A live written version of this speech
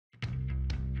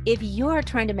If you're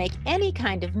trying to make any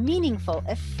kind of meaningful,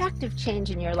 effective change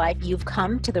in your life, you've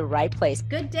come to the right place.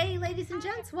 Good day, ladies and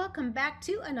gents. Welcome back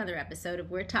to another episode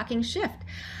of We're Talking Shift.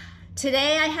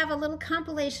 Today, I have a little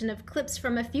compilation of clips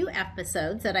from a few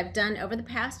episodes that I've done over the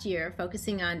past year,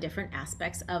 focusing on different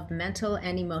aspects of mental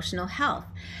and emotional health.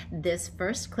 This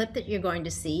first clip that you're going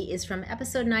to see is from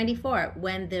episode 94,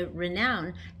 when the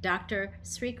renowned Dr.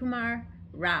 Srikumar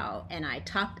Rao and I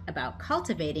talked about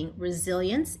cultivating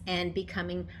resilience and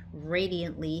becoming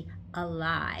radiantly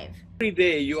alive. Every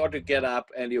day you ought to get up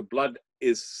and your blood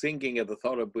is sinking at the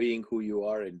thought of being who you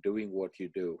are and doing what you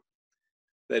do.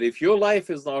 That if your life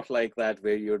is not like that,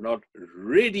 where you're not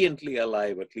radiantly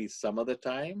alive at least some of the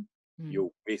time,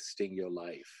 you're wasting your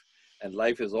life. And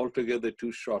life is altogether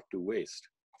too short to waste.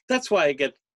 That's why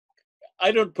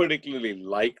I don't particularly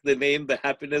like the name, the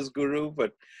happiness guru,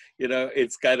 but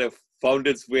it's kind of found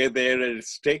its way there and it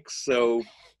sticks. So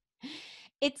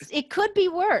it could be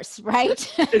worse,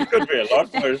 right? It could be a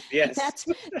lot worse, yes.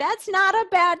 That's not a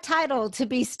bad title to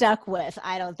be stuck with,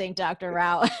 I don't think, Dr.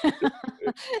 Rao.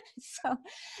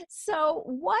 So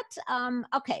what,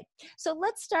 okay, so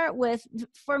let's start with,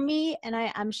 for me, and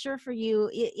I'm sure for you,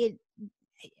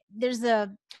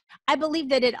 I believe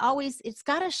that it's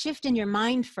got to shift in your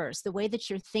mind first, the way that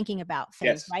you're thinking about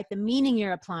things, Yes. right? The meaning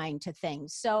you're applying to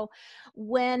things. So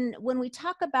when we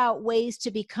talk about ways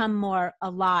to become more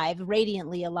alive,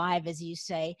 radiantly alive, as you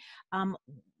say,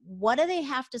 what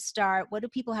do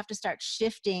people have to start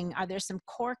shifting? Are there some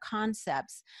core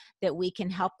concepts that we can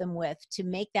help them with to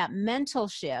make that mental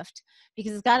shift?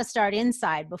 Because it's got to start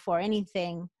inside before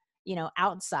anything,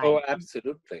 outside. Oh,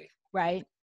 absolutely. Right?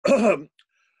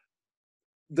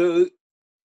 The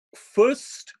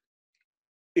first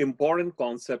important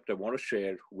concept I want to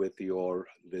share with your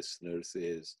listeners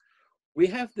is we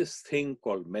have this thing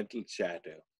called mental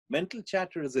chatter. Mental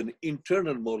chatter is an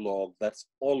internal monologue that's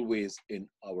always in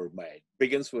our mind.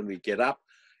 Begins when we get up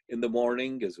in the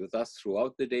morning, is with us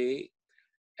throughout the day,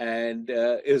 and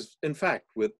is, in fact,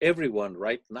 with everyone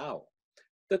right now.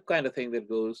 The kind of thing that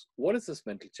goes, what is this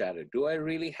mental chatter? Do I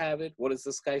really have it? What is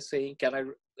this guy saying?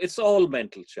 It's all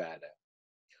mental chatter.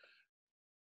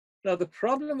 Now, the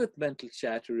problem with mental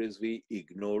chatter is we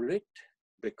ignore it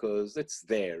because it's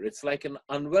there. It's like an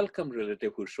unwelcome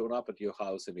relative who's shown up at your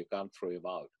house and you can't throw him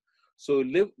out. So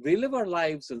we live our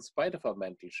lives in spite of our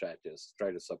mental chatters,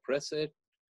 try to suppress it,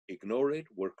 ignore it,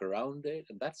 work around it.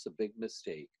 And that's a big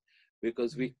mistake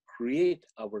because we create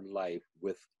our life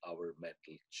with our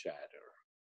mental chatter.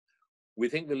 We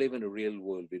think we live in a real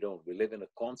world. We don't. We live in a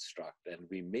construct, and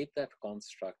we make that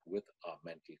construct with our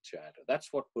mental chatter. That's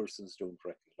what persons don't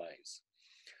recognize.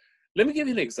 Let me give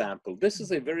you an example. This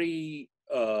is a very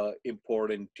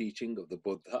important teaching of the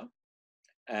Buddha,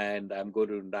 and I'm going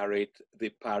to narrate the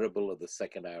parable of the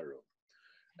second arrow.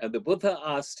 And the Buddha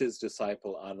asked his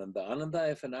disciple Ananda, Ananda,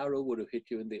 if an arrow would have hit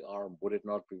you in the arm, would it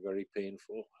not be very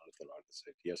painful? And the Lord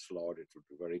said, yes, Lord, it would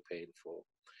be very painful.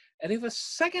 And if a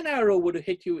second arrow would have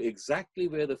hit you exactly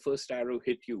where the first arrow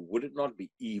hit you, would it not be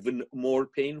even more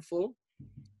painful?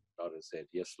 Lord said,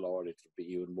 yes, Lord, it would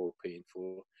be even more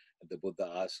painful. And the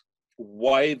Buddha asked,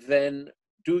 why then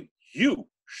do you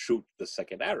shoot the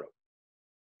second arrow?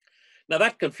 Now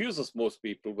that confuses most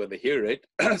people when they hear it,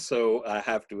 so I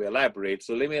have to elaborate.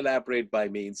 So let me elaborate by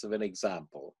means of an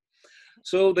example.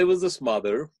 So there was this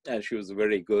mother, and she was a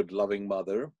very good, loving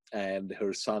mother, and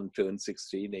her son turned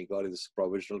 16. He got his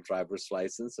provisional driver's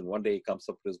license, and one day he comes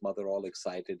up to his mother all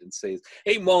excited and says,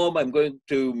 hey, Mom, I'm going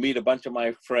to meet a bunch of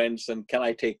my friends, and can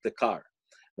I take the car?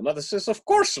 The mother says, of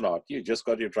course not. You just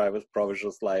got your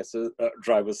driver's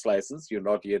license. You're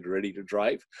not yet ready to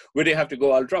drive. Where do you have to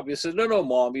go? I'll drop you. He says, no,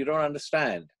 Mom, you don't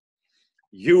understand.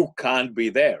 You can't be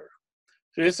there.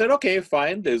 So he said, okay,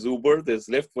 fine. There's Uber, there's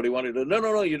Lyft. What do you want to do?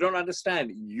 No, you don't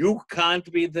understand. You can't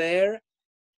be there,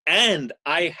 and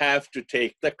I have to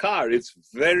take the car. It's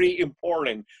very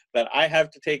important that I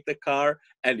have to take the car,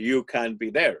 and you can't be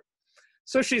there.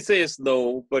 So she says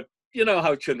no, but you know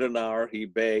how children are. He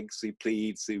begs, he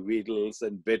pleads, he wheedles,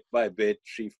 and bit by bit,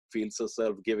 she feels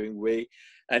herself giving way,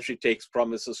 and she takes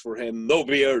promises for him. No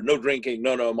beer, no drinking.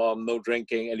 No, Mom, no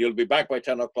drinking. And you'll be back by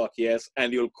 10 o'clock, yes.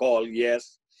 And you'll call,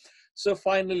 yes. So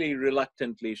finally,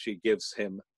 reluctantly, she gives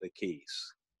him the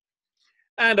keys.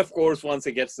 And of course, once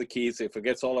he gets the keys, he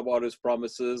forgets all about his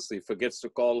promises. He forgets to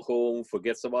call home,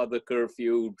 forgets about the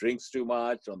curfew, drinks too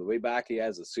much. On the way back, he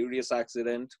has a serious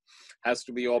accident, has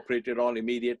to be operated on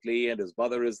immediately. And his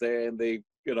mother is there in the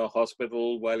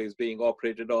hospital while he's being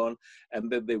operated on.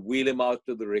 And then they wheel him out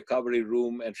to the recovery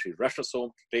room, and she rushes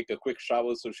home to take a quick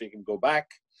shower so she can go back.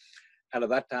 And at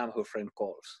that time, her friend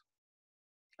calls.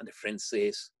 And the friend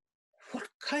says, what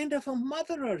kind of a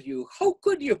mother are you? How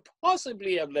could you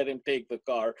possibly have let him take the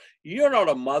car? You're not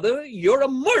a mother, you're a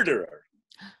murderer.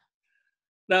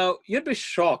 Now, you'd be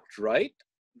shocked, right,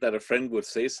 that a friend would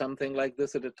say something like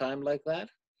this at a time like that?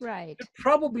 Right. You'd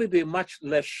probably be much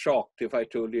less shocked if I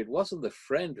told you it wasn't the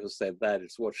friend who said that,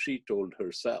 it's what she told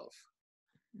herself.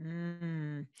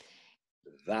 Mm,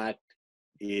 That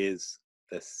is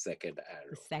the second arrow.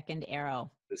 the second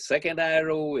arrow. The second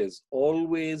arrow is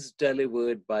always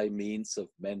delivered by means of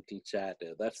mental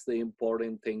chatter. That's the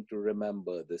important thing to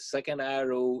remember. The second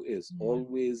arrow is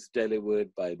always delivered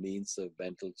by means of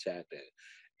mental chatter.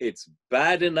 It's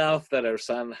bad enough that our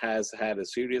son has had a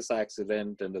serious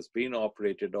accident and has been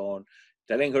operated on,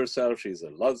 telling herself she's a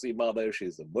lousy mother,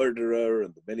 she's a murderer,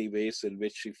 and the many ways in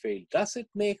which she failed. Does it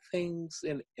make things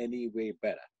in any way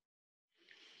better?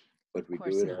 But we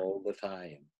do it all the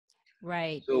time.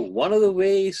 Right. So one of the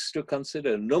ways to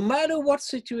consider, no matter what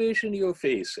situation you're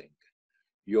facing,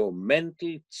 your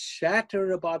mental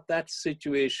chatter about that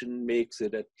situation makes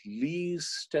it at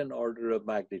least an order of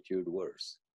magnitude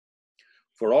worse.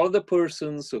 For all the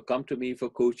persons who come to me for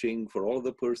coaching, for all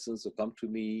the persons who come to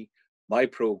me, my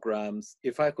programs,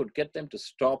 if I could get them to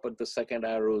stop at the second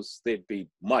arrows, they'd be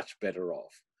much better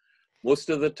off.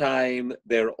 Most of the time,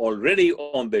 they're already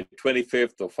on the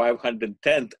 25th or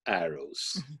 510th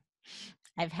arrows.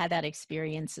 I've had that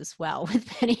experience as well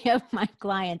with many of my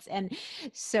clients. And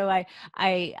so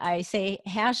I say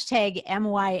hashtag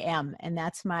MYM, and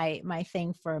that's my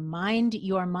thing for mind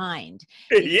your mind.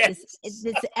 Yes. It's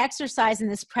this exercise and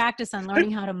this practice on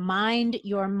learning how to mind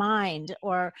your mind,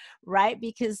 or right,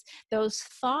 because those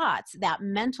thoughts, that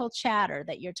mental chatter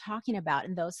that you're talking about,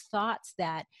 and those thoughts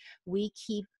that we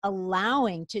keep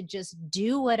allowing to just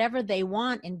do whatever they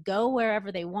want and go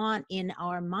wherever they want in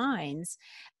our minds,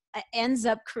 ends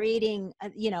up creating,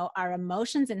 our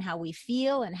emotions and how we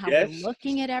feel and how we're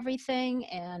looking at everything.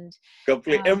 And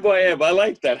complete MYM. I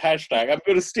like that hashtag. I'm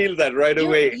going to steal that right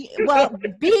away. Well,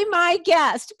 be my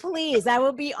guest, please. I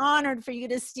will be honored for you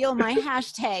to steal my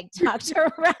hashtag,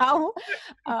 Dr. Rao.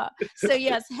 So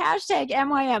yes, hashtag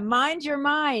MYM, mind your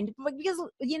mind. Because,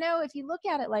 if you look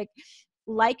at it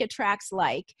like attracts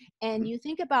like, and you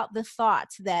think about the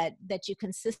thoughts that you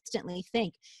consistently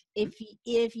think,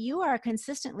 if you are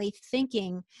consistently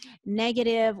thinking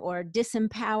negative or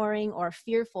disempowering or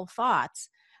fearful thoughts,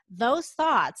 those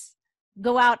thoughts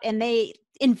go out and they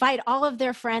invite all of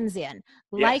their friends in.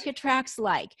 Like attracts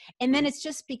like, and then it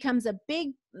just becomes a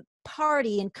big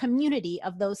party and community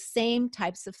of those same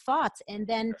types of thoughts, and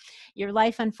then your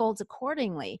life unfolds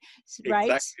accordingly,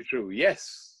 right? Exactly true.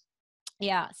 Yes.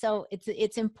 Yeah, so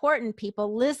it's important,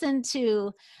 people. Listen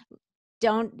to,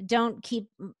 don't keep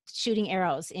shooting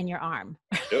arrows in your arm.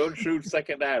 Don't shoot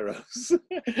second arrows.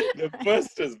 The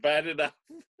first is bad enough.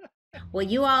 Well,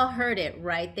 you all heard it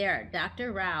right there.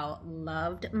 Dr. Rao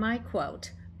loved my quote,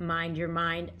 mind your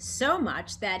mind, so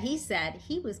much that he said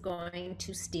he was going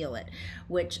to steal it,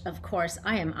 which of course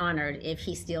I am honored if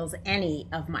he steals any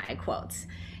of my quotes.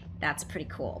 That's pretty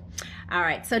cool. All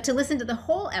right, so to listen to the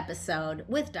whole episode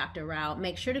with Dr. Rao,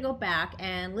 make sure to go back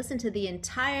and listen to the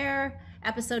entire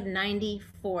episode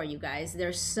 94, you guys.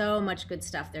 There's so much good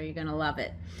stuff there. You're going to love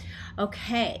it.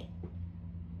 Okay,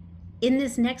 in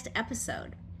this next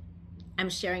episode, I'm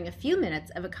sharing a few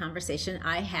minutes of a conversation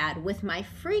I had with my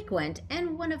frequent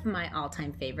and one of my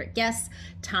all-time favorite guests,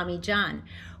 Tommy John.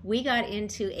 We got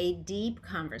into a deep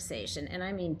conversation, and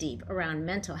I mean deep, around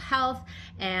mental health.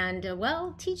 And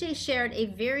TJ shared a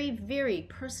very, very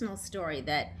personal story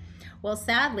that, well,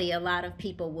 sadly, a lot of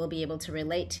people will be able to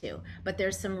relate to. But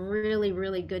there's some really,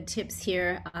 really good tips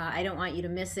here. I don't want you to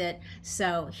miss it.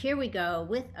 So here we go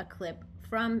with a clip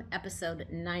from episode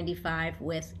 95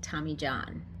 with Tommy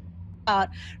John.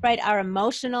 Right, our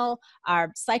emotional,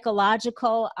 our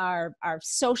psychological, our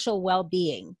social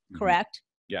well-being, correct?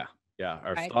 Yeah,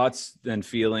 our thoughts and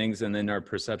feelings, and then our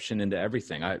perception into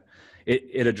everything.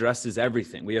 It addresses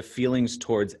everything. We have feelings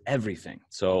towards everything,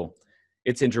 so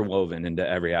it's interwoven into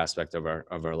every aspect of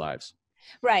our lives.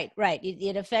 Right.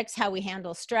 It affects how we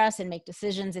handle stress and make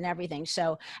decisions and everything.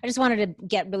 So I just wanted to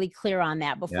get really clear on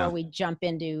that before we jump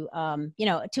into,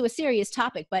 to a serious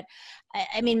topic. But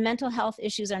I mean, mental health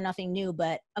issues are nothing new,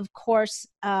 but of course,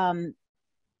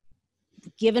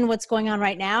 given what's going on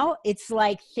right now, it's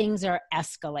like things are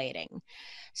escalating.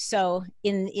 So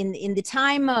in the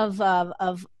time of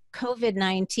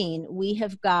COVID-19, we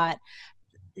have got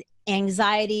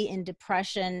anxiety and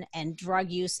depression and drug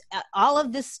use. All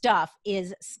of this stuff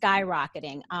is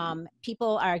skyrocketing.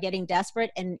 People are getting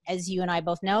desperate. And as you and I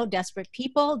both know, desperate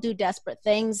people do desperate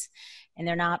things, and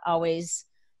they're not always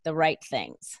the right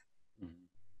things.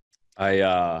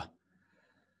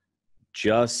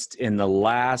 just in the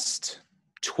last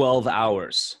 12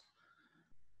 hours,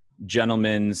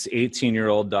 gentleman's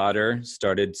 18-year-old daughter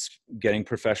started getting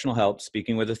professional help,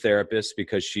 speaking with a therapist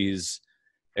because she's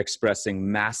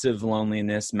expressing massive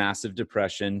loneliness, massive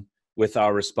depression with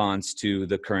our response to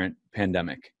the current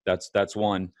pandemic. That's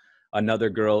one. Another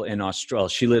girl in Australia,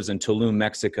 she lives in Tulum,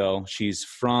 Mexico. She's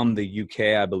from the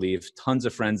UK, I believe. Tons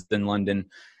of friends in London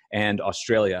and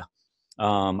Australia.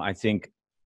 I think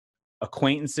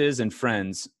acquaintances and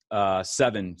friends,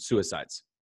 7 suicides.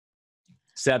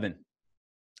 7.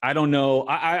 I don't know.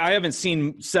 I haven't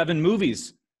seen 7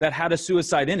 movies that had a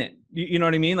suicide in it. You know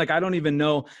what I mean? Like, I don't even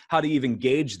know how to even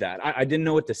gauge that. I didn't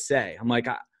know what to say. I'm like,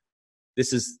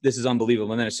 this is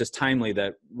unbelievable. And then it's just timely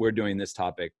that we're doing this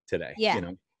topic today. Yeah. You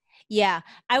know? Yeah.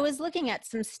 I was looking at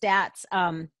some stats that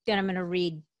I'm going to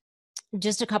read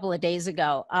just a couple of days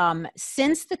ago.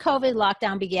 Since the COVID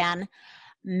lockdown began,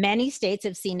 many states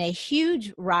have seen a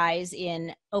huge rise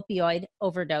in opioid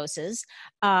overdoses.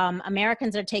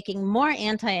 Americans are taking more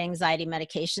anti-anxiety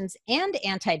medications and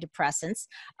antidepressants.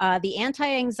 The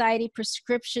anti-anxiety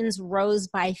prescriptions rose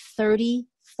by 34%.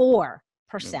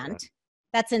 Okay.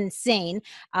 That's insane.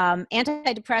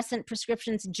 Antidepressant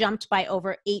prescriptions jumped by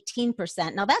over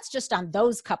 18%. Now that's just on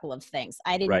those couple of things.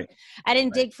 I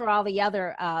didn't dig for all the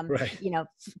other,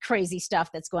 crazy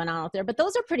stuff that's going on out there, but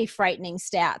those are pretty frightening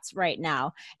stats right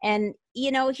now. And,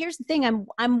 here's the thing.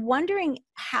 I'm wondering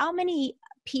how many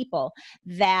people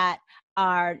that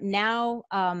are now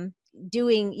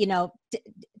doing,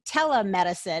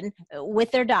 telemedicine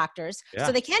with their doctors. Yeah.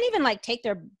 So they can't even take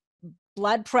their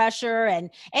blood pressure and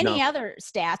any other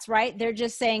stats, right? They're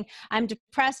just saying, I'm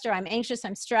depressed or I'm anxious,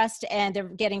 I'm stressed, and they're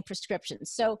getting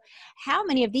prescriptions. So how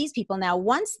many of these people now,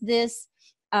 once this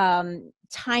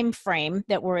time frame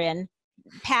that we're in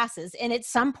passes, and at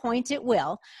some point it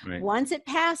will, right. Once it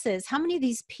passes, how many of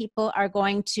these people are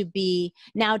going to be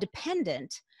now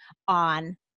dependent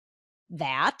on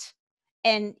that?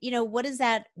 And, what is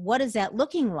that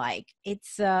looking like?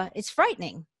 It's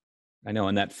frightening. I know,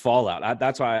 and that fallout.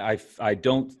 That's why I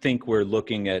don't think we're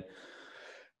looking at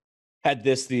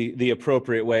this the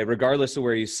appropriate way, regardless of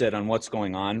where you sit on what's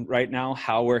going on right now,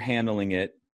 how we're handling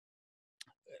it.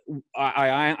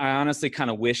 I honestly kind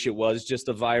of wish it was just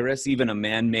a virus, even a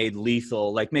man-made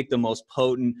lethal, make the most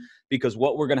potent, because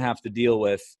what we're going to have to deal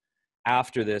with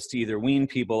after this to either wean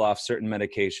people off certain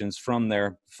medications from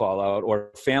their fallout,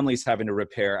 or families having to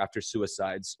repair after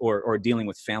suicides, or dealing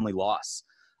with family loss,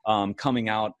 coming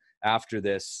out after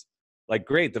this,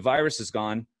 great, the virus is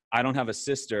gone. I don't have a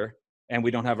sister, and we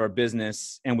don't have our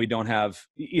business, and we don't have,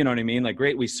 you know what I mean?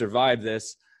 Great, we survived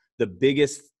this. The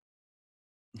biggest,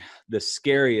 the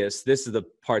scariest, this is the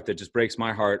part that just breaks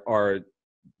my heart,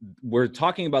 we're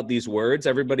talking about these words.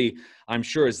 Everybody, I'm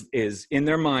sure, is in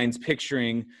their minds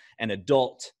picturing an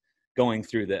adult going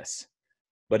through this,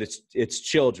 but it's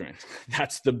children.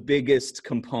 That's the biggest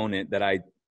component that I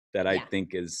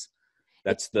think is,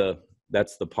 that's the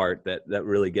part that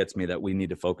really gets me, that we need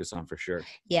to focus on for sure.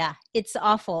 Yeah, it's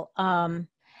awful. And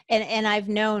I've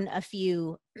known a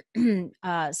few,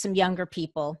 some younger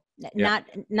people, not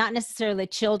necessarily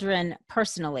children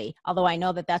personally, although I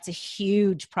know that that's a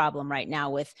huge problem right now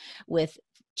with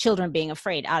children being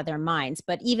afraid out of their minds,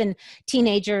 but even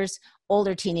teenagers,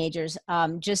 older teenagers,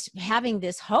 just having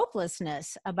this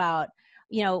hopelessness about,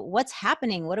 what's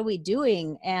happening, what are we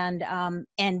doing?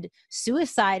 And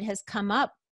suicide has come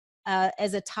up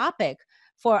as a topic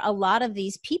for a lot of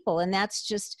these people. And that's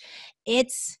just,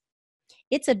 it's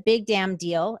a big damn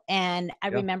deal. And I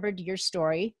remembered your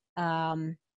story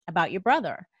about your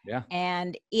brother. Yeah.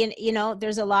 And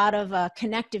there's a lot of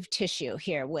connective tissue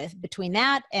here between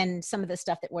that and some of the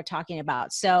stuff that we're talking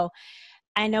about. So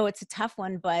I know it's a tough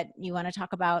one, but you want to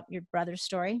talk about your brother's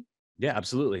story? Yeah,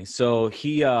 absolutely. So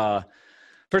he,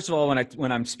 first of all,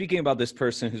 when I'm speaking about this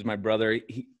person who's my brother,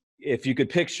 if you could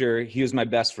picture, he was my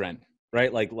best friend,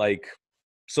 right?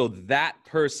 So that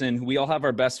person, we all have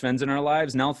our best friends in our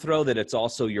lives. Now throw that it's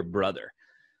also your brother.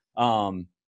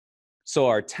 So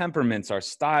our temperaments, our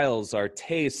styles, our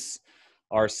tastes,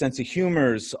 our sense of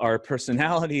humors, our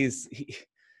personalities,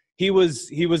 he was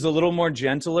a little more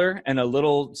gentler and a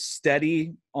little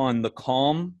steady on the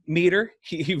calm meter.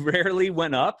 He rarely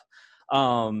went up,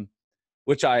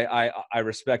 which I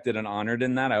respected and honored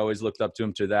in that. I always looked up to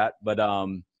him to that. But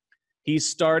he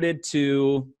started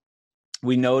to,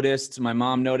 my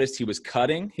mom noticed he was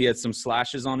cutting. He had some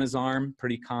slashes on his arm,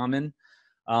 pretty common.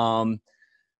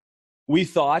 We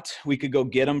thought we could go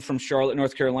get him from Charlotte,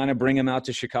 North Carolina, bring him out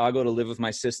to Chicago to live with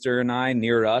my sister and I,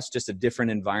 near us, just a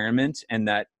different environment. And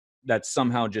that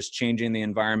somehow just changing the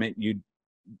environment, you'd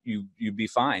be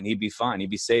fine. He'd be fine. He'd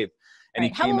be safe. And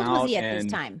right. he came out. How old was he at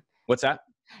this time? What's that?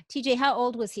 TJ, how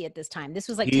old was he at this time? This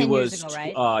was like He 10 was, years ago,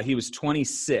 right? He was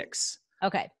 26.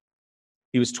 Okay.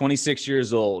 He was 26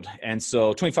 years old. And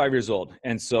so 25 years old.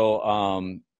 And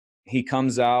so, he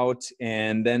comes out,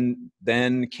 and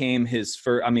then came his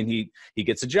first, I mean, he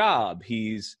gets a job.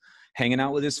 He's hanging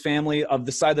out with his family, of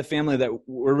the side of the family that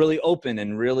were really open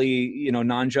and really, you know,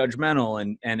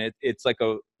 non-judgmental. And it's like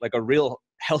a real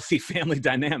healthy family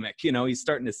dynamic. You know, he's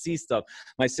starting to see stuff.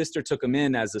 My sister took him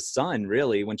in as a son,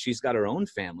 really, when she's got her own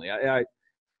family.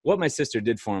 What my sister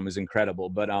did for him was incredible,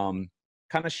 but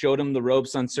kind of showed him the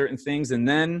ropes on certain things. And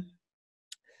then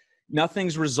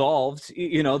nothing's resolved.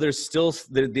 You know, there's still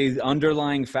the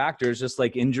underlying factors, just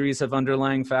like injuries have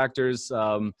underlying factors.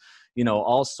 You know,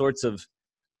 all sorts of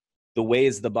the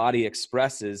ways the body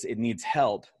expresses it needs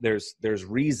help. There's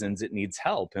reasons it needs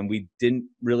help. And we didn't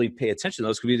really pay attention to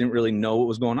those because we didn't really know what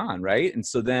was going on. Right. And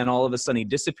so then all of a sudden he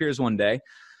disappears one day,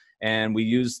 and we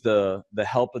used the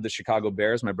help of the Chicago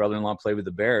Bears. My brother-in-law played with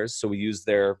the Bears. So we used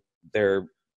their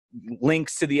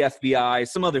links to the FBI,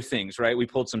 some other things, right? We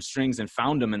pulled some strings and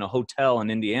found him in a hotel in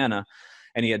Indiana,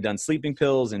 and he had done sleeping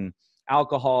pills and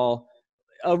alcohol,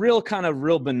 a real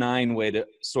benign way to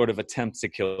sort of attempt to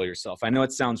kill yourself. I know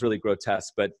it sounds really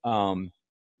grotesque, but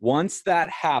once that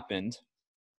happened,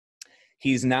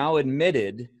 he's now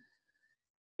admitted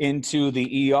into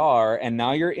the ER, and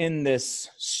now you're in this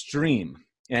stream.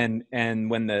 And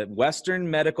when the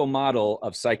Western medical model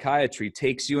of psychiatry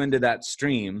takes you into that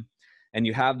stream, and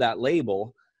you have that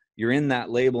label, you're in that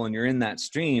label and you're in that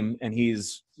stream, and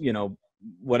he's, you know,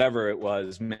 whatever it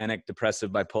was, manic,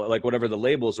 depressive, bipolar, like whatever the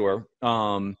labels were.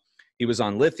 He was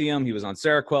on lithium, he was on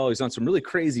Seroquel, he was on some really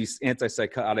crazy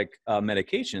antipsychotic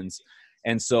medications.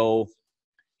 And so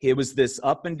it was this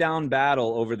up and down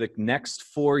battle over the next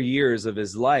 4 years of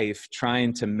his life,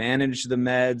 trying to manage the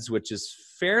meds, which is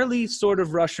fairly sort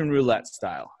of Russian roulette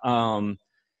style. And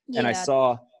I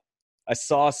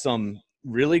saw some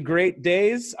really great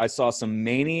days. I saw some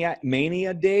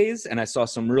mania days, and I saw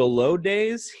some real low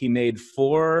days. He made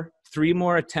 3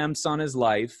 more attempts on his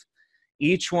life,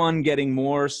 each one getting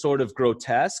more sort of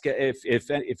grotesque.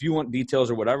 If you want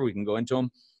details or whatever, we can go into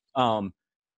them.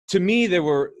 To me, there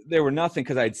were nothing,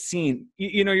 because I'd seen,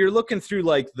 you know, you're looking through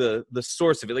like the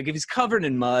source of it. Like if he's covered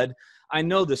in mud, I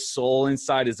know the soul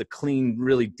inside is a clean,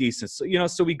 really decent. So, you know,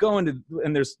 so we go into,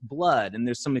 and there's blood and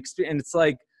there's some experience, and it's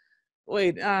like,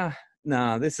 wait,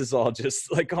 no, this is all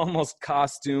just like almost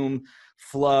costume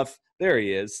fluff. There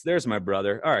he is. There's my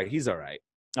brother. All right, he's all right.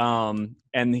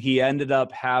 And he ended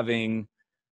up having,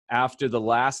 after the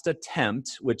last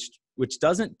attempt, which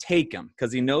doesn't take him,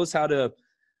 because he knows how to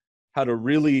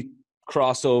really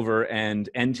cross over and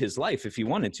end his life if he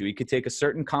wanted to. He could take a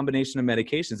certain combination of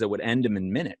medications that would end him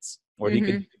in minutes, or he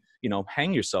could, you know,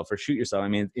 hang yourself or shoot yourself. I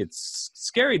mean, it's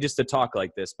scary just to talk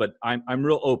like this, but I'm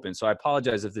real open. So I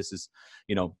apologize if this is,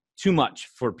 you know, too much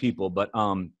for people, but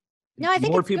no, I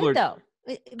think more it's people good though,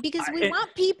 because we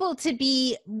want people to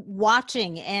be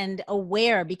watching and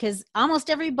aware, because almost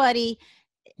everybody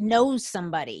knows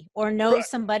somebody or knows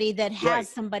somebody that has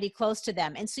somebody close to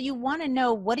them. And so you want to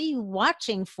know, what are you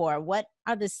watching for? What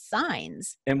are the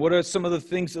signs? And what are some of the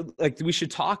things like we should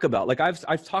talk about? Like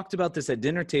I've talked about this at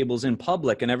dinner tables in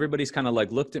public, and everybody's kind of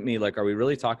like looked at me like, are we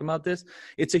really talking about this?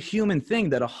 It's a human thing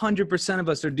that 100% of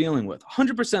us are dealing with.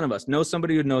 100% of us know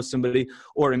somebody who knows somebody,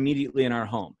 or immediately in our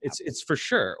home. It's for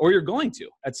sure. Or you're going to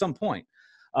at some point.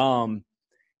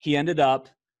 He ended up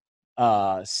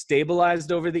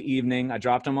stabilized over the evening. I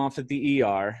dropped him off at the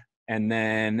ER, and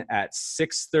then at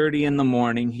 6:30 in the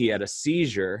morning, he had a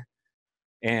seizure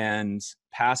and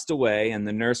passed away. And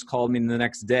the nurse called me the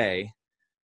next day,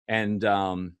 and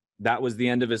that was the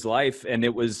end of his life. And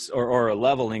it was, or a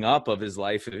leveling up of his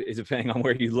life, depending on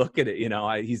where you look at it. You know,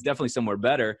 he's definitely somewhere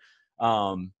better.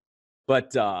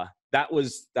 But that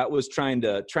was trying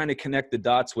to connect the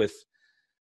dots with.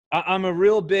 I'm a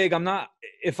real big,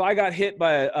 if I got hit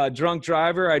by a drunk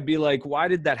driver, I'd be like, why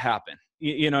did that happen?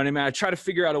 You know what I mean? I try to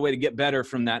figure out a way to get better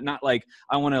from that. Not like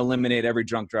I want to eliminate every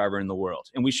drunk driver in the world,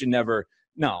 and we should never,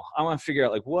 no, I want to figure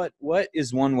out like, what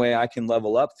is one way I can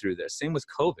level up through this? Same with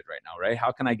COVID right now, right?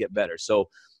 How can I get better? So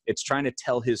it's trying to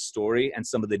tell his story and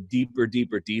some of the deeper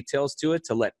details to it,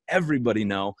 to let everybody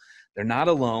know they're not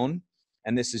alone.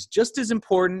 And this is just as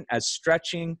important as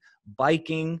stretching,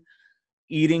 biking,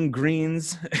 eating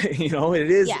greens. You know,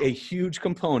 it is a huge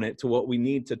component to what we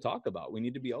need to talk about. We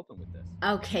need to be open with this.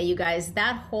 Okay, you guys,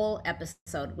 that whole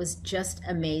episode was just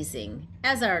amazing,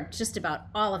 as are just about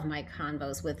all of my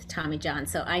convos with Tommy John.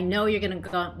 So I know you're going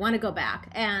to want to go back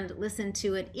and listen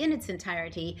to it in its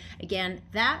entirety. Again,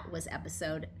 that was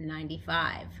episode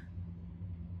 95.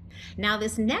 Now,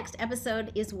 this next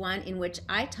episode is one in which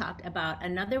I talked about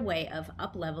another way of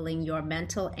up-leveling your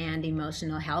mental and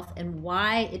emotional health and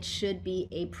why it should be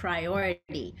a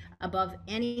priority above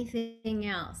anything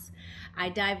else. I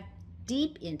dive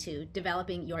deep into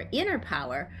developing your inner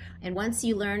power, and once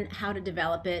you learn how to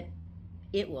develop it,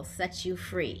 it will set you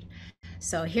free.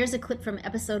 So here's a clip from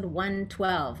episode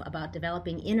 112 about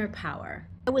developing inner power.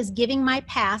 I was giving my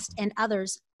past and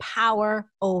others power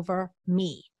over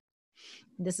me.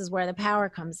 This is where the power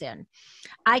comes in.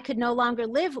 I could no longer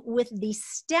live with the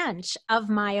stench of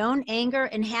my own anger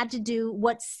and had to do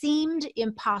what seemed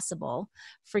impossible,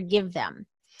 forgive them.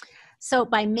 So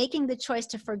by making the choice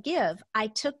to forgive, I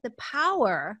took the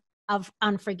power of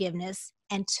unforgiveness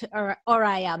and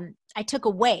I took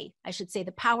away, I should say,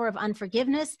 the power of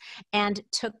unforgiveness and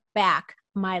took back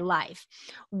my life.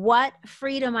 What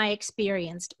freedom I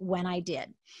experienced when I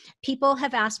did. People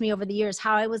have asked me over the years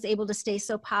how I was able to stay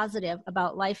so positive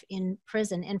about life in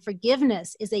prison, and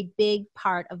forgiveness is a big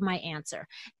part of my answer.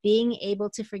 Being able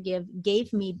to forgive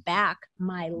gave me back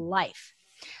my life.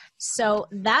 So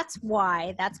that's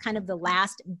why, that's kind of the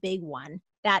last big one.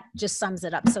 That just sums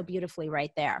it up so beautifully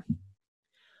right there.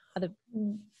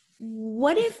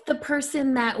 What if the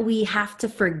person that we have to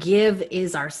forgive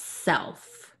is ourself?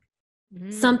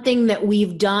 Mm-hmm. Something that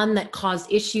we've done that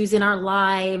caused issues in our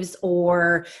lives,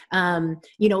 or,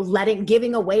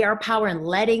 giving away our power and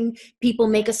letting people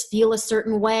make us feel a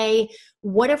certain way.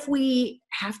 What if we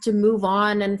have to move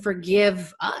on and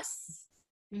forgive us?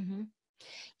 Mm-hmm.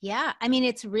 Yeah. I mean,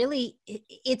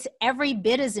 it's every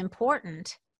bit as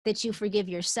important that you forgive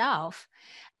yourself,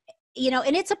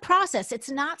 and it's a process. It's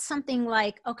not something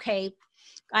like, okay,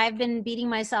 I've been beating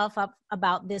myself up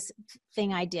about this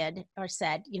thing I did or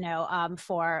said,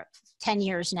 for 10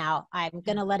 years now. I'm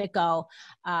going to let it go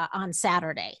on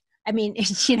Saturday. I mean,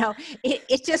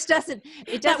 it just doesn't.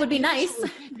 That would be nice.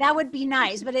 That would be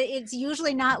nice, but it's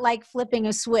usually not like flipping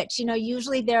a switch.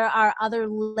 Usually there are other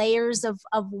layers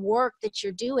of work that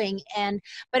you're doing,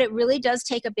 but it really does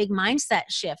take a big mindset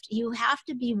shift. You have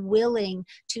to be willing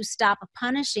to stop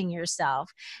punishing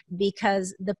yourself,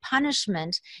 because the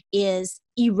punishment is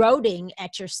eroding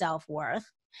at your self-worth.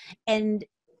 And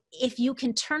if you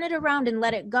can turn it around and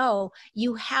let it go,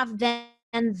 you have then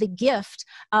the gift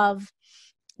of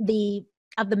the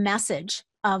message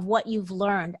of what you've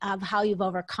learned, of how you've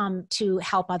overcome to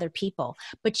help other people.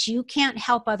 But you can't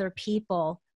help other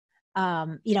people,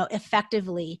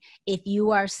 effectively if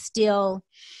you are still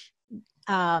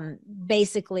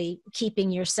basically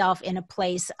keeping yourself in a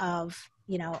place of,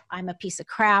 I'm a piece of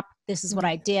crap. This is what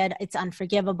I did. It's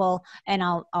unforgivable, and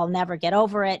I'll never get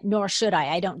over it, nor should I.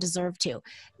 I don't deserve to.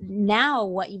 Now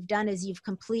what you've done is you've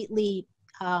completely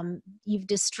you've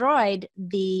destroyed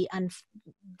the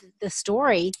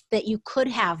story that you could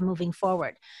have moving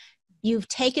forward. You've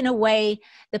taken away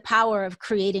the power of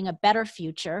creating a better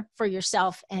future for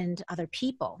yourself and other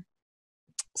people.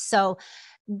 So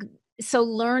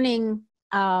learning,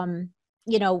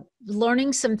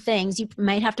 learning some things, you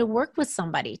might have to work with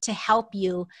somebody to help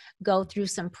you go through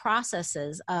some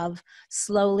processes of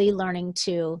slowly learning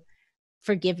to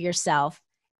forgive yourself.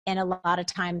 And a lot of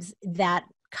times that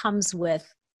comes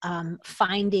with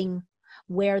finding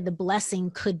where the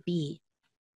blessing could be.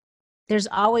 There's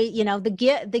always,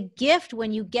 the gift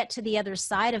when you get to the other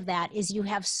side of that is you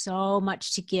have so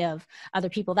much to give other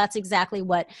people. That's exactly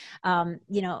what,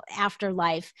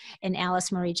 Afterlife and Alice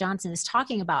Marie Johnson is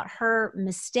talking about. Her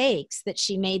mistakes that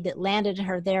she made that landed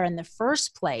her there in the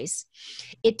first place.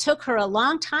 It took her a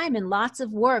long time and lots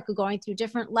of work going through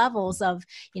different levels of,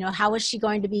 how is she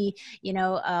going to be,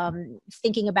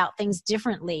 thinking about things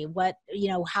differently? What,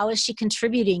 how is she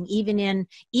contributing even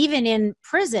in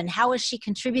prison? How is she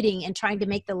contributing and trying to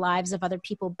make the lives of other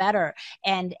people better?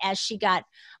 And as she got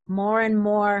more and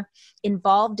more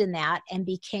involved in that and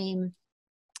became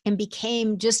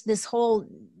just this whole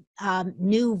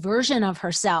new version of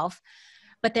herself.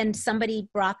 But then somebody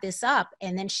brought this up,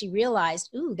 and then she realized,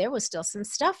 ooh, there was still some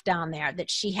stuff down there that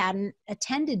she hadn't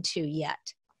attended to yet.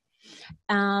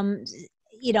 And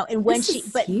when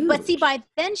but see, by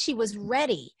then she was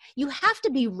ready. You have to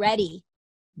be ready,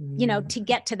 to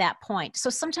get to that point. So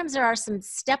sometimes there are some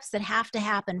steps that have to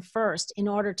happen first in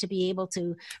order to be able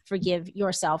to forgive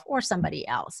yourself or somebody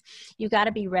else. You got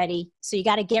to be ready. So you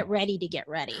got to get ready,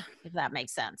 if that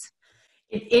makes sense.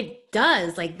 It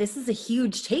does. Like, this is a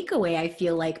huge takeaway, I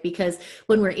feel like, because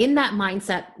when we're in that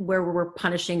mindset where we're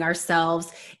punishing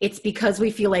ourselves, it's because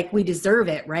we feel like we deserve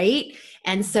it, right?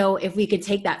 And so if we could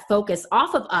take that focus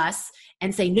off of us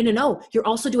and say, no, no, no, you're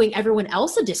also doing everyone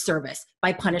else a disservice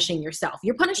by punishing yourself.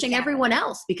 You're punishing everyone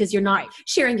else because you're not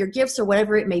sharing your gifts or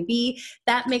whatever it may be.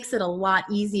 That makes it a lot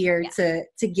easier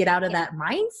to get out of that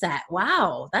mindset.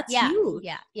 Wow, that's huge.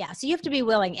 Yeah. So you have to be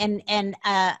willing. And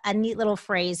a neat little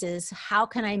phrase is, how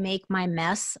can I make my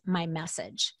mess my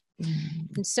message?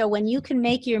 And so when you can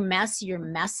make your mess your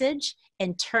message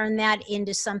and turn that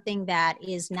into something that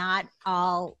is not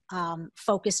all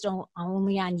focused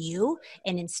only on you,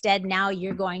 and instead now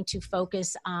you're going to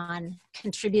focus on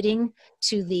contributing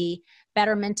to the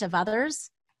betterment of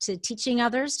others, to teaching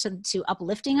others, to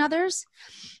uplifting others,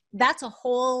 that's a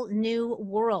whole new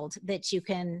world that you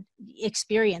can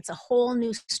experience, a whole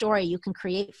new story you can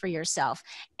create for yourself.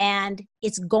 And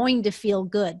it's going to feel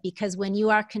good, because when you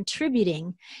are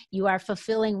contributing, you are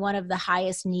fulfilling one of the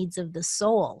highest needs of the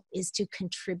soul, is to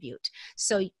contribute.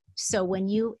 So when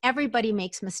everybody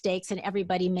makes mistakes and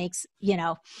everybody makes,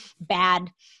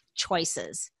 bad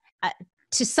choices.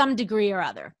 To some degree or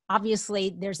other.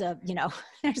 Obviously, there's a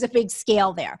big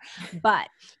scale there. But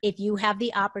if you have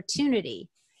the opportunity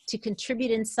to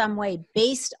contribute in some way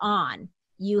based on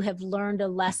you have learned a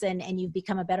lesson and you've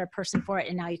become a better person for it,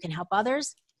 and now you can help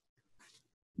others,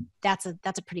 that's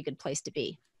a pretty good place to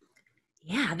be.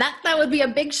 Yeah, that would be a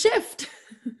big shift.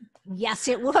 Yes,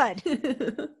 it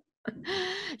would.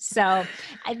 So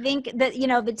I think that,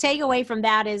 the takeaway from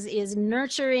that is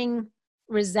nurturing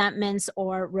resentments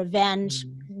or revenge,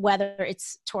 whether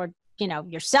it's toward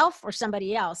yourself or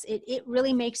somebody else. It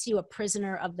really makes you a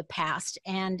prisoner of the past,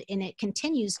 and it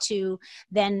continues to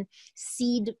then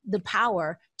cede the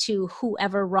power to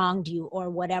whoever wronged you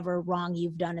or whatever wrong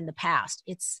you've done in the past.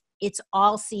 It's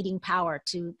all ceding power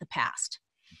to the past.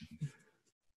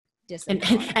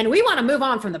 And we want to move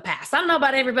on from the past. I don't know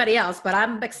about everybody else, but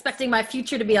I'm expecting my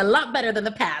future to be a lot better than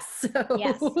the past. So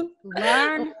yes,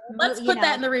 learn. Let's put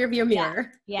that in the rearview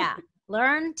mirror. Yeah.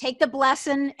 Learn, take the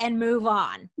blessing, and move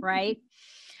on. Right.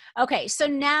 Okay. So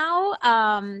now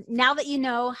that you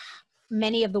know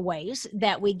many of the ways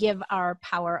that we give our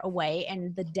power away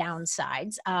and the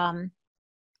downsides,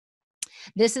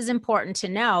 this is important to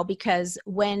know, because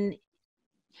when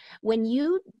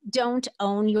you don't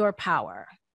own your power,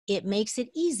 it makes it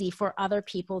easy for other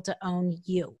people to own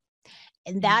you.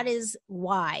 And that is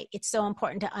why it's so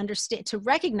important to understand, to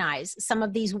recognize some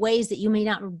of these ways that you may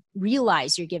not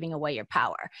realize you're giving away your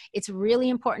power. It's really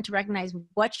important to recognize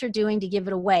what you're doing to give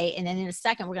it away. And then in a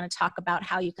second, we're going to talk about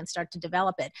how you can start to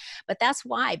develop it. But that's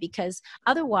why, because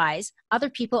otherwise other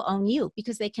people own you,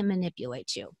 because they can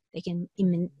manipulate you. They can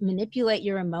manipulate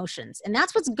your emotions. And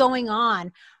that's what's going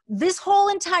on. This whole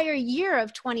entire year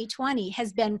of 2020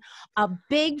 has been a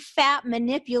big fat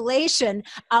manipulation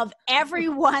of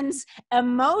everyone's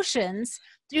emotions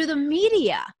through the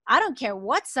media. I don't care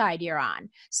what side you're on.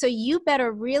 So you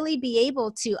better really be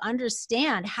able to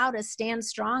understand how to stand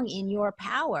strong in your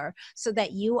power so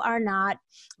that you are not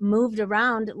moved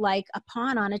around like a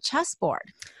pawn on a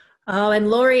chessboard. Oh, and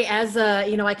Loree, as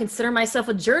I consider myself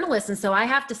a journalist. And so I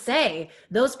have to say,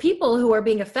 those people who are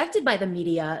being affected by the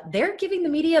media, they're giving the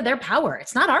media their power.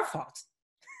 It's not our fault.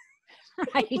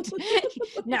 Right.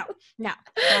 No, not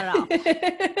at all.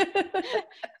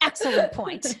 Excellent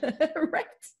point. Right.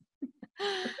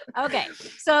 Okay.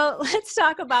 So let's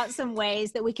talk about some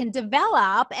ways that we can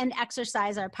develop and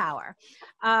exercise our power.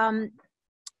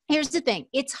 Here's the thing.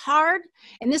 It's hard.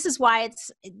 And this is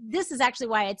actually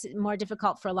why it's more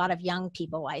difficult for a lot of young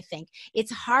people, I think.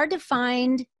 It's hard to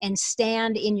find and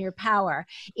stand in your power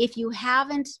if you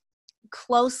haven't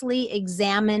closely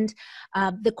examined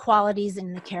the qualities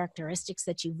and the characteristics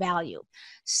that you value.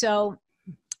 So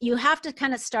you have to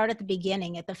kind of start at the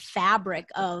beginning, at the fabric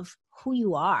of who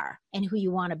you are and who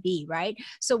you want to be, right?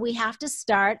 So we have to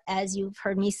start, as you've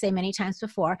heard me say many times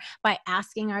before, by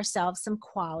asking ourselves some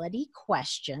quality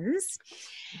questions.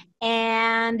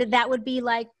 And that would be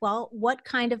like, well, what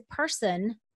kind of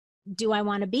person do I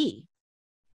want to be?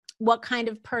 What kind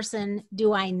of person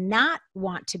do I not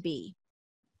want to be?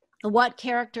 What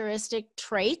characteristic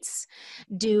traits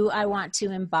do I want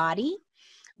to embody?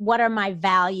 What are my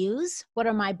values? What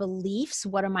are my beliefs?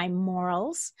 What are my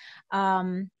morals?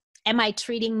 Am I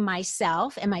treating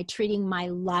myself? Am I treating my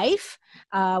life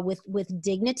with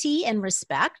dignity and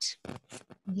respect?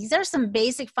 These are some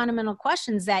basic fundamental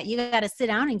questions that you got to sit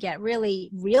down and get really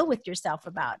real with yourself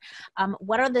about.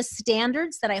 What are the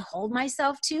standards that I hold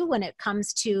myself to when it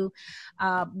comes to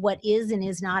what is and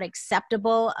is not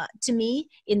acceptable to me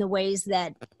in the ways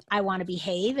that I want to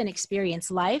behave and experience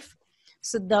life?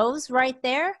 So those right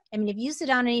there, I mean, if you sit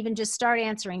down and even just start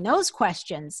answering those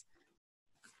questions,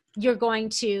 you're going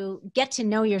to get to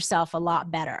know yourself a lot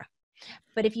better.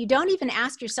 But if you don't even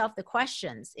ask yourself the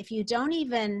questions, if you don't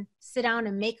even sit down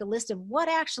and make a list of what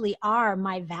actually are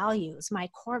my values, my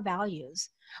core values,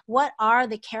 what are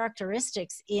the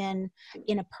characteristics in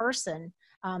a person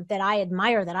that I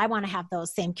admire, that I want to have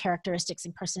those same characteristics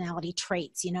and personality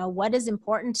traits, what is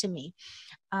important to me?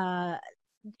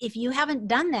 If you haven't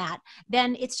done that,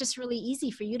 then it's just really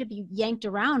easy for you to be yanked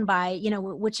around by,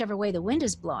 whichever way the wind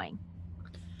is blowing.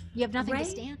 You have nothing to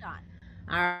stand on.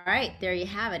 All right, there you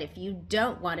have it. If you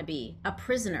don't want to be a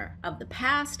prisoner of the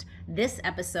past, this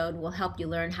episode will help you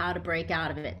learn how to break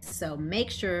out of it. So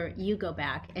make sure you go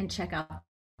back and check out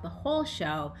the whole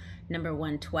show, number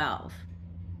 112.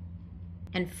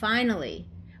 And finally,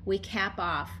 we cap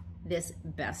off this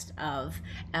best of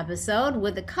episode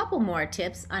with a couple more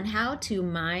tips on how to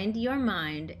mind your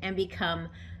mind and become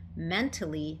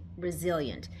mentally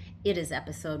resilient. It is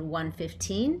episode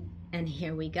 115, and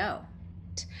here we go.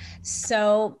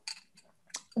 So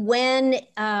when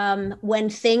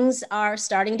things are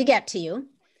starting to get to you,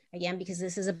 again, because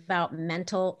this is about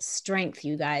mental strength,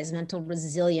 you guys, mental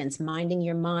resilience, minding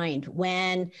your mind.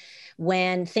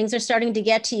 When things are starting to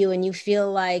get to you and you feel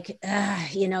like,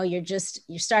 you're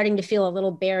starting to feel a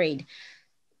little buried,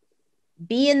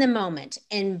 be in the moment.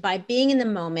 And by being in the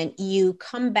moment, you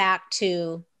come back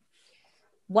to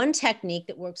one technique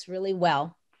that works really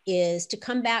well, is to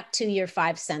come back to your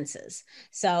five senses.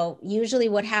 So usually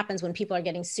what happens when people are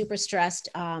getting super stressed,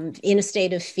 in a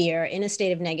state of fear, in a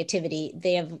state of negativity,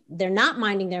 they're not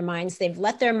minding their minds. They've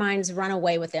let their minds run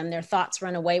away with them. Their thoughts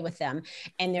run away with them.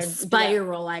 And they're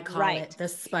spiral, I call it the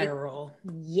spiral.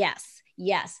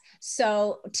 Yes.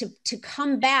 So to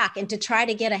come back and to try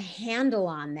to get a handle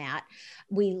on that,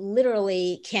 we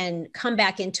literally can come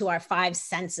back into our five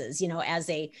senses, as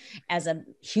a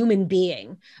human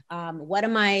being. What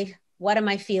am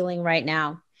I feeling right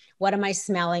now? What am I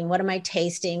smelling? What am I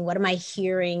tasting? What am I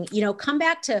hearing? Come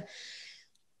back to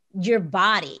your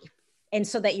body. And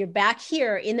so that you're back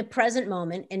here in the present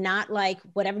moment and not like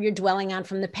whatever you're dwelling on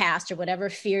from the past or whatever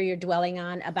fear you're dwelling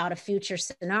on about a future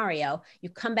scenario. You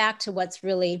come back to what's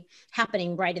really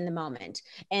happening right in the moment.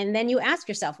 And then you ask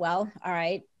yourself, well, all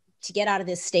right, to get out of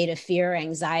this state of fear,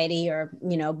 anxiety, or,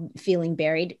 feeling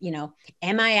buried,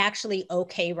 am I actually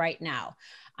okay right now?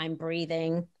 I'm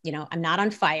breathing, I'm not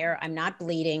on fire. I'm not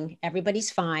bleeding. Everybody's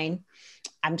fine.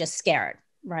 I'm just scared.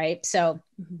 Right. So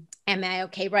am I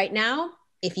okay right now?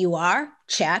 If you are,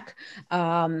 check.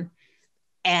 Am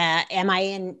I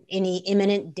in any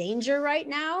imminent danger right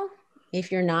now?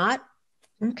 If you're not,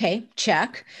 okay,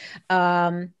 check.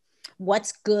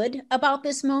 What's good about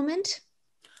this moment?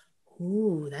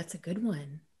 Ooh, that's a good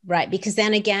one. Right. Because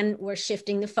then again, we're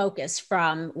shifting the focus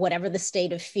from whatever the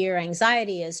state of fear,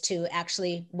 anxiety is to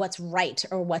actually what's right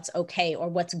or what's okay or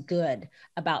what's good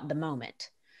about the moment.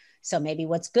 So maybe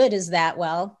what's good is that,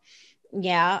 well,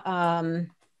 yeah,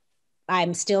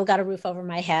 I'm still got a roof over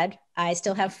my head. I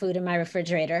still have food in my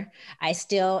refrigerator. I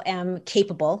still am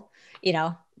capable,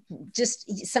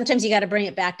 just sometimes you got to bring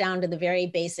it back down to the very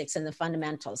basics and the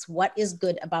fundamentals. What is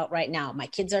good about right now? My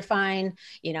kids are fine,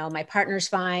 my partner's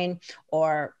fine,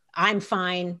 or I'm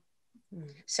fine.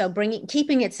 So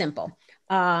keeping it simple.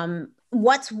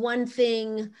 What's one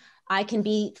thing I can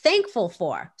be thankful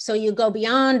for? So you go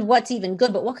beyond what's even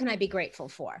good, but what can I be grateful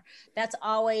for? That's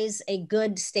always a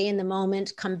good stay in the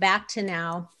moment, come back to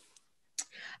now.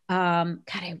 I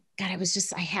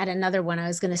had another one I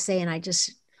was going to say, and I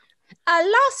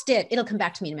lost it. It'll come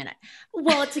back to me in a minute.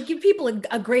 Well, to give people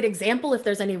a great example, if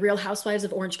there's any Real Housewives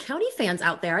of Orange County fans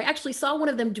out there, I actually saw one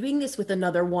of them doing this with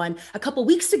another one a couple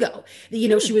weeks ago.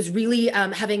 She was really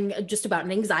having just about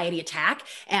an anxiety attack.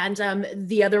 And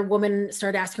the other woman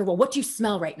started asking her, well, what do you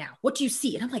smell right now? What do you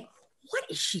see? And I'm like, what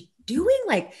is she doing?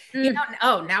 Like,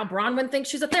 now Bronwyn thinks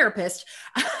she's a therapist.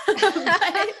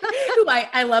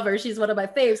 I love her. She's one of my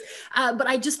faves. But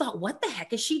I just thought, what the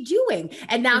heck is she doing?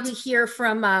 And now to hear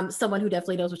from someone who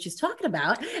definitely knows what she's talking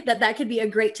about, that could be a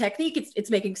great technique. It's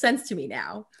making sense to me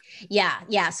now.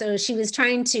 Yeah. So she was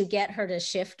trying to get her to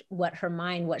shift what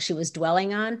she was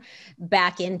dwelling on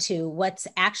back into what's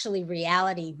actually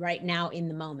reality right now in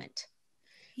the moment.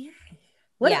 Yeah.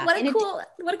 What a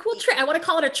cool trick. I want to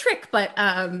call it a trick, but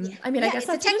I guess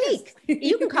that's a technique.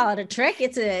 You can call it a trick.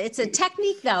 It's a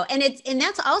technique though. And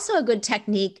that's also a good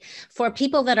technique for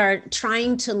people that are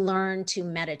trying to learn to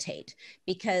meditate,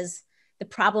 because the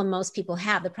problem most people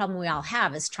have, the problem we all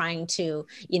have, is trying to,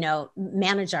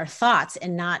 manage our thoughts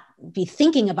and not be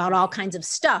thinking about all kinds of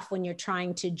stuff when you're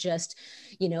trying to just,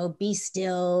 be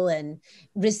still and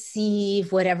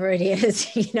receive whatever it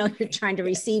is, you're trying to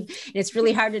receive. And it's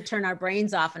really hard to turn our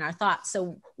brains off and our thoughts.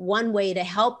 So one way to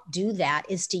help do that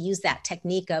is to use that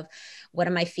technique of what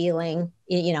am I feeling?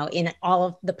 in all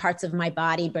of the parts of my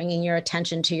body, bringing your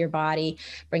attention to your body,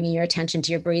 bringing your attention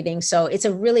to your breathing. So it's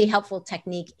a really helpful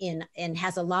technique and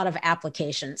has a lot of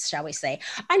applications, shall we say.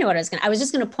 I know what I was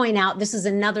just going to point out, this is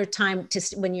another time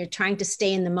when you're trying to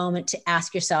stay in the moment, to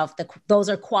ask yourself, those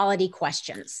are quality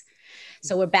questions.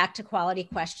 So we're back to quality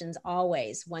questions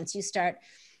always. Once you start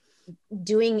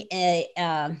doing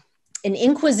an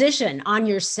inquisition on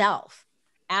yourself,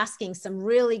 asking some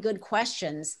really good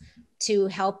questions to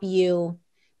help you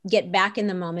get back in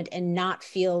the moment and not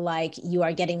feel like you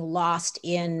are getting lost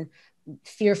in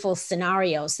fearful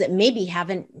scenarios that maybe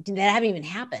haven't even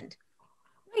happened.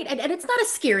 Right. And it's not a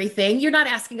scary thing. You're not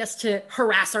asking us to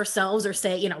harass ourselves or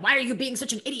say, why are you being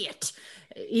such an idiot?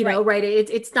 Right.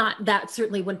 It's not, that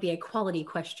certainly wouldn't be a quality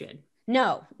question.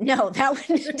 No, that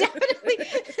would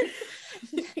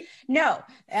definitely. No,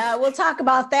 we'll talk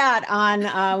about that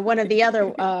on one of the other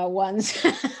ones.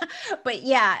 But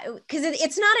yeah, because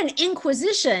it's not an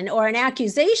inquisition or an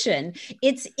accusation,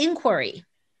 it's inquiry.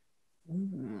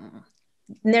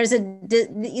 And there's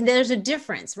a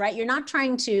difference, right? You're not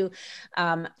trying to,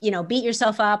 beat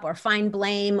yourself up or find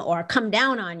blame or come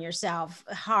down on yourself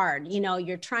hard.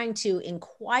 You're trying to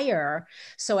inquire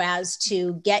so as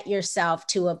to get yourself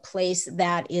to a place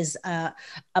that is a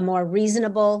more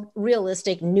reasonable,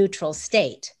 realistic, neutral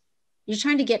state. You're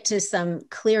trying to get to some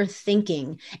clear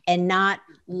thinking and not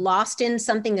lost in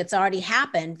something that's already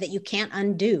happened that you can't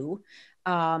undo,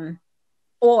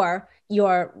 or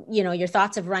your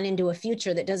thoughts have run into a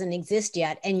future that doesn't exist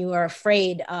yet, and you are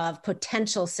afraid of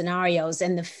potential scenarios,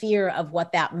 and the fear of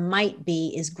what that might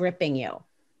be is gripping you.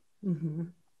 Mm-hmm.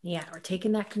 Yeah, or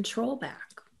taking that control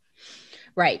back.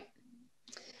 Right.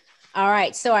 All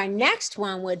right. So our next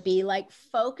one would be like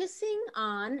focusing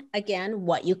on, again,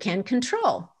 what you can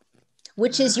control,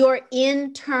 which is your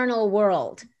internal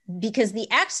world, because the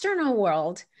external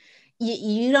world,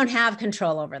 you don't have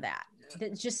control over that.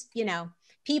 It's just,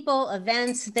 people,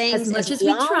 events, things. As much as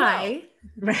we try.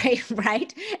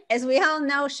 Right. As we all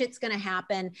know, shit's going to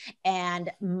happen.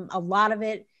 And a lot of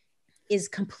it is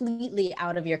completely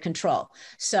out of your control.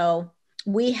 So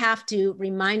we have to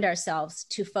remind ourselves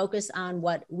to focus on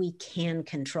what we can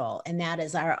control. And that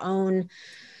is our own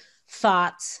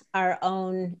thoughts, our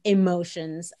own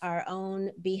emotions, our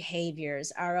own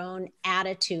behaviors, our own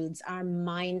attitudes, our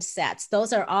mindsets.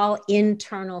 Those are all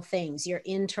internal things, your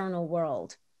internal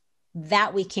world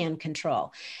that we can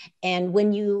control. And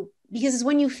when you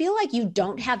feel like you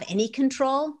don't have any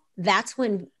control, that's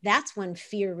when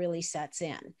fear really sets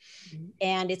in. Mm-hmm.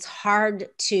 And it's hard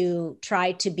to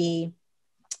try to be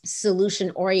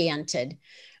solution oriented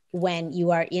when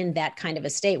you are in that kind of a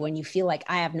state, when you feel like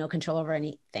I have no control over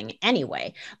anything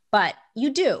anyway, but you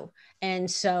do. And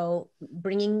so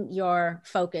bringing your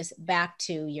focus back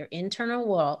to your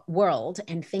internal world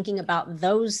and thinking about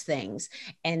those things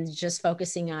and just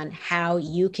focusing on how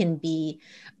you can be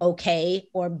okay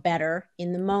or better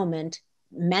in the moment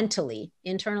mentally,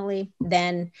 internally,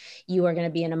 then you are going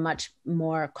to be in a much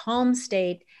more calm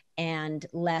state and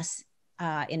less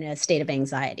in a state of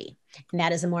anxiety. And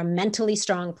that is a more mentally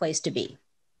strong place to be.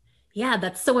 Yeah,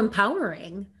 that's so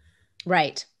empowering.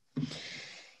 Right.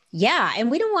 Yeah.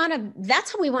 And we don't want to,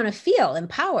 that's how we want to feel,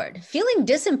 empowered. Feeling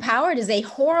disempowered is a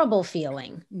horrible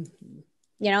feeling.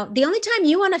 Mm-hmm. The only time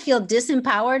you want to feel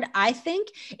disempowered, I think,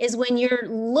 is when you're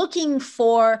looking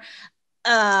for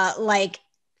like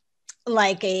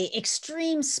a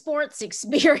extreme sports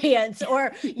experience,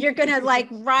 or you're going to like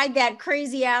ride that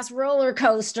crazy ass roller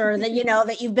coaster that,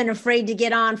 that you've been afraid to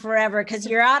get on forever because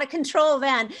you're out of control.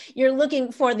 Then you're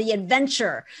looking for the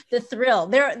adventure, the thrill.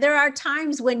 There are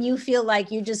times when you feel like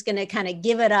you're just going to kind of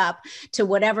give it up to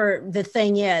whatever the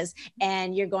thing is,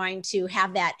 and you're going to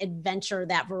have that adventure,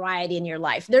 that variety in your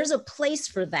life. There's a place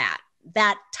for that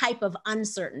type of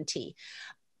uncertainty,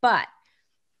 but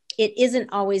it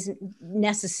isn't always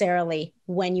necessarily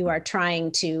when you are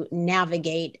trying to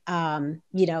navigate,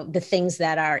 the things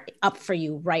that are up for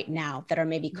you right now that are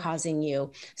maybe causing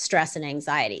you stress and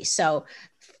anxiety. So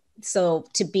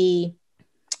to be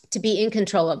in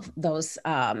control of those,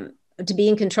 to be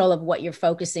in control of what you're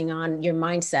focusing on, your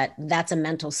mindset, that's a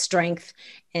mental strength,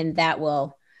 and that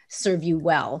will serve you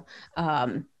well,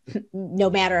 no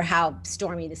matter how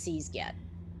stormy the seas get.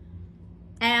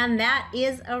 And that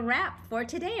is a wrap for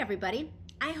today, everybody.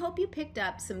 I hope you picked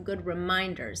up some good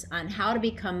reminders on how to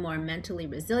become more mentally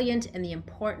resilient and the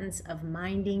importance of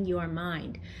minding your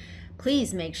mind.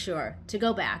 Please make sure to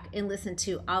go back and listen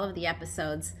to all of the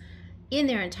episodes in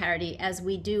their entirety, as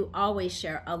we do always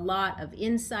share a lot of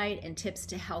insight and tips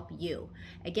to help you.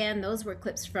 Again, those were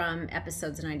clips from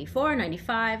episodes 94,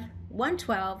 95,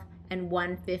 112, and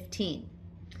 115.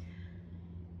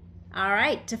 All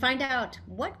right, to find out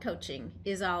what coaching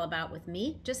is all about with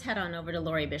me, just head on over to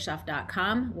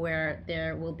loreebischoff.com, where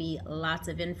there will be lots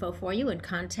of info for you and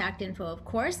contact info, of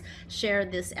course. Share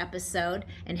this episode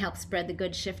and help spread the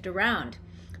good shift around.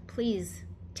 Please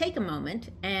take a moment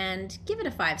and give it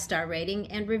a 5-star rating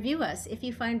and review us if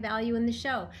you find value in the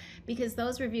show, because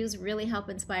those reviews really help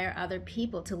inspire other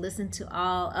people to listen to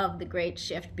all of the great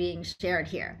shift being shared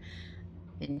here.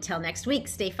 Until next week,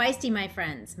 stay feisty, my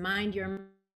friends. Mind your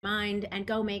mind and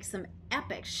go make some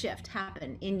epic shift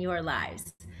happen in your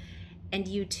lives. And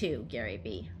you too, Gary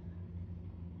B.